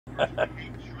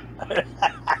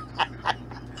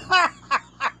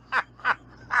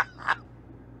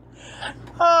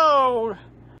Oh.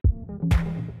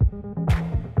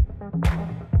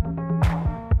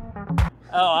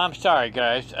 Oh, I'm sorry,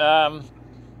 guys. I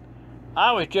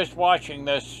was just watching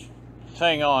this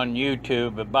thing on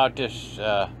YouTube about this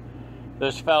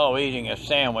fellow eating a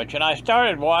sandwich, and I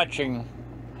started watching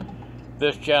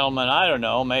this gentleman, I don't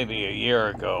know, maybe a year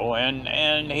ago,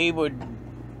 and he would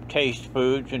taste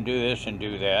foods and do this and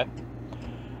do that.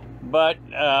 But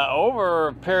over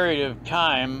a period of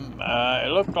time,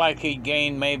 it looked like he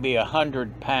gained maybe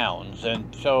 100 pounds,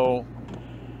 and so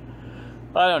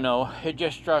I don't know, it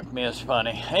just struck me as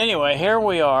funny. Anyway, here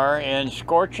we are in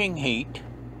scorching heat.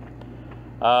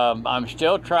 I'm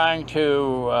still trying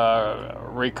to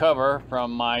recover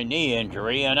from my knee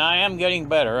injury, and I am getting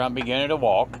better. I'm beginning to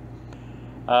walk.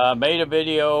 Made a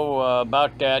video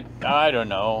about that, I don't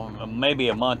know, maybe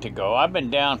a month ago. I've been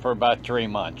down for about 3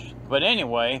 months. But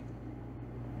anyway,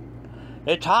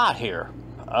 it's hot here.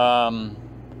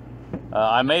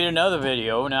 I made another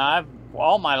video. Now,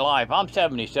 all my life, I'm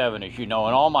 77, as you know,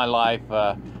 and all my life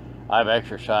I've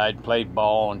exercised, played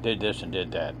ball, and did this and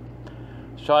did that.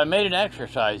 So I made an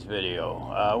exercise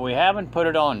video. We haven't put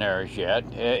it on there as yet.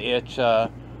 It's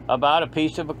about a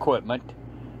piece of equipment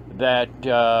that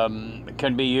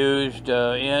can be used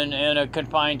in a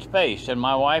confined space. And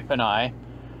my wife and I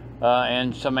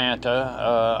and Samantha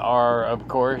are, of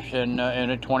course, in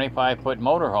a 25-foot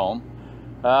motorhome,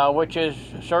 which is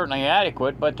certainly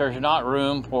adequate, but there's not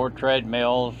room for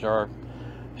treadmills or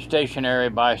stationary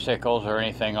bicycles or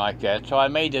anything like that. So I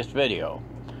made this video.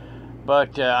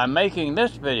 But I'm making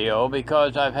this video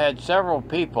because I've had several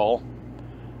people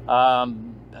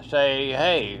say,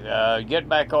 hey, get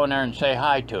back on there and say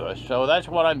hi to us. So that's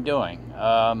what I'm doing.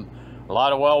 A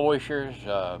lot of well-wishers,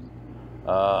 a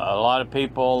lot of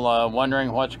people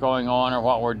wondering what's going on or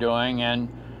what we're doing. And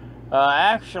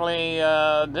actually,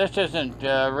 this isn't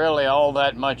really all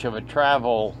that much of a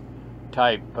travel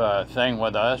type thing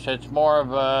with us. It's more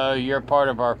of a you're part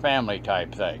of our family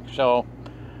type thing. So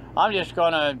I'm just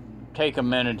going to take a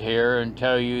minute here and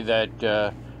tell you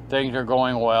that things are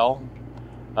going well.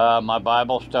 My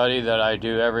Bible study that I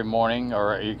do every morning,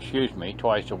 or excuse me,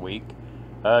 twice a week,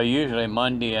 usually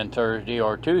Monday and Thursday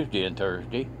or Tuesday and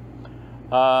Thursday,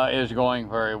 is going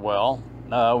very well.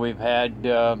 We've had,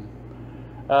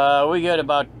 we get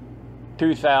about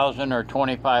 2,000 or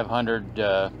 2,500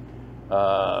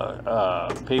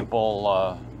 people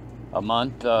a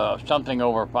month, something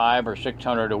over 500 or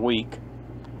 600 a week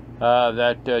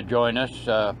that join us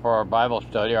for our Bible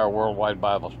study, our worldwide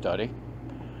Bible study.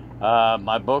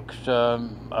 My books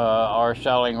are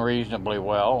selling reasonably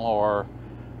well,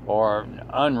 or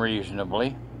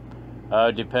unreasonably,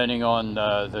 depending on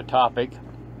the topic.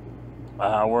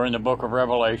 We're in the book of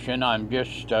Revelation. I'm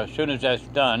just, as soon as that's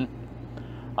done,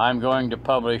 I'm going to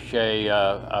publish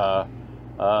a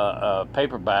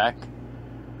paperback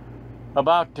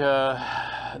about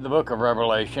the book of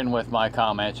Revelation with my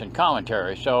comments and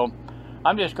commentary. So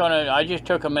I just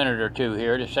took a minute or two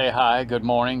here to say hi, good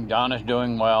morning. Donna's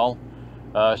doing well.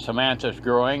 Samantha's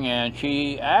growing, and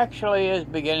she actually is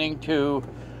beginning to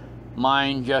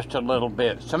mind just a little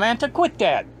bit. Samantha, quit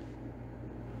that!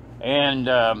 And,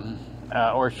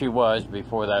 or she was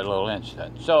before that little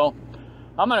incident. So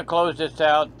I'm going to close this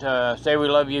out, say we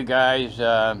love you guys.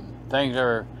 Things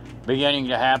are beginning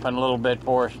to happen a little bit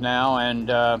for us now, and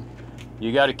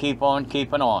you got to keep on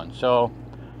keeping on. So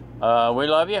we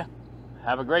love you.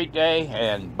 Have a great day,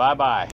 and bye-bye.